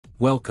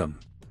Welcome.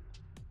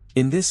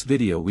 In this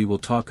video we will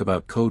talk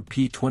about code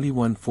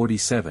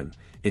P2147,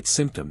 its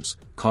symptoms,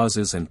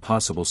 causes and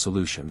possible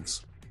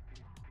solutions.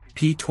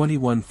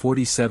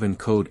 P2147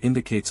 code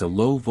indicates a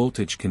low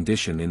voltage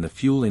condition in the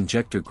fuel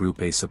injector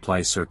group A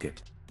supply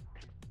circuit.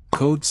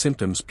 Code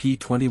symptoms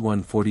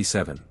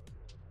P2147.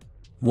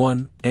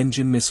 1.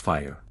 Engine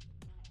misfire.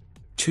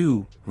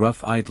 2.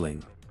 Rough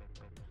idling.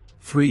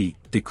 3.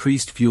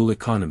 Decreased fuel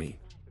economy.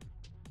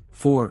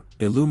 4.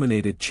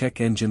 Illuminated check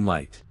engine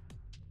light.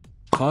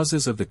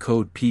 Causes of the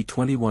code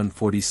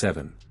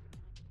P2147.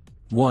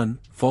 1.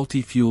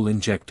 Faulty fuel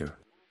injector.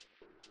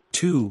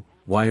 2.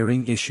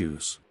 Wiring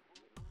issues.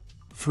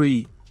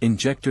 3.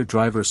 Injector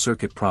driver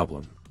circuit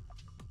problem.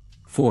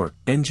 4.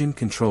 Engine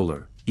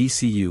controller,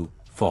 ECU,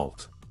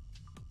 fault.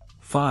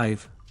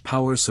 5.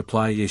 Power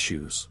supply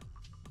issues.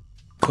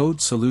 Code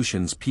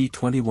solutions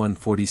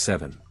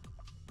P2147.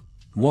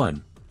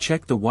 1.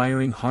 Check the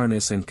wiring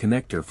harness and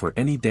connector for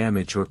any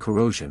damage or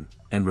corrosion,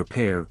 and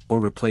repair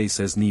or replace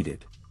as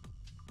needed.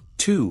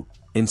 2.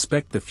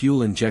 Inspect the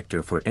fuel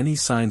injector for any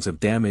signs of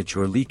damage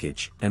or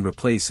leakage, and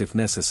replace if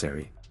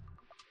necessary.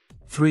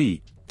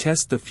 3.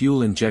 Test the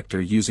fuel injector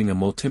using a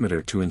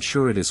multimeter to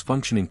ensure it is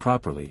functioning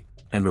properly,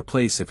 and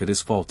replace if it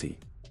is faulty.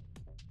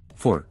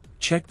 4.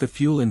 Check the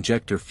fuel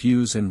injector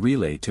fuse and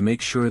relay to make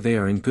sure they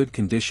are in good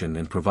condition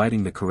and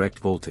providing the correct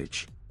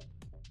voltage.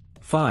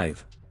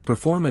 5.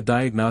 Perform a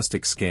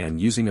diagnostic scan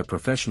using a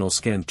professional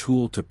scan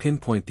tool to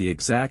pinpoint the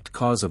exact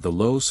cause of the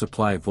low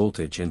supply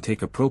voltage and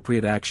take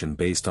appropriate action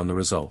based on the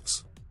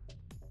results.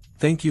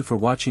 Thank you for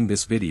watching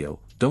this video.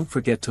 Don't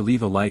forget to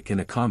leave a like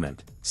and a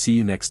comment. See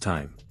you next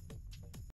time.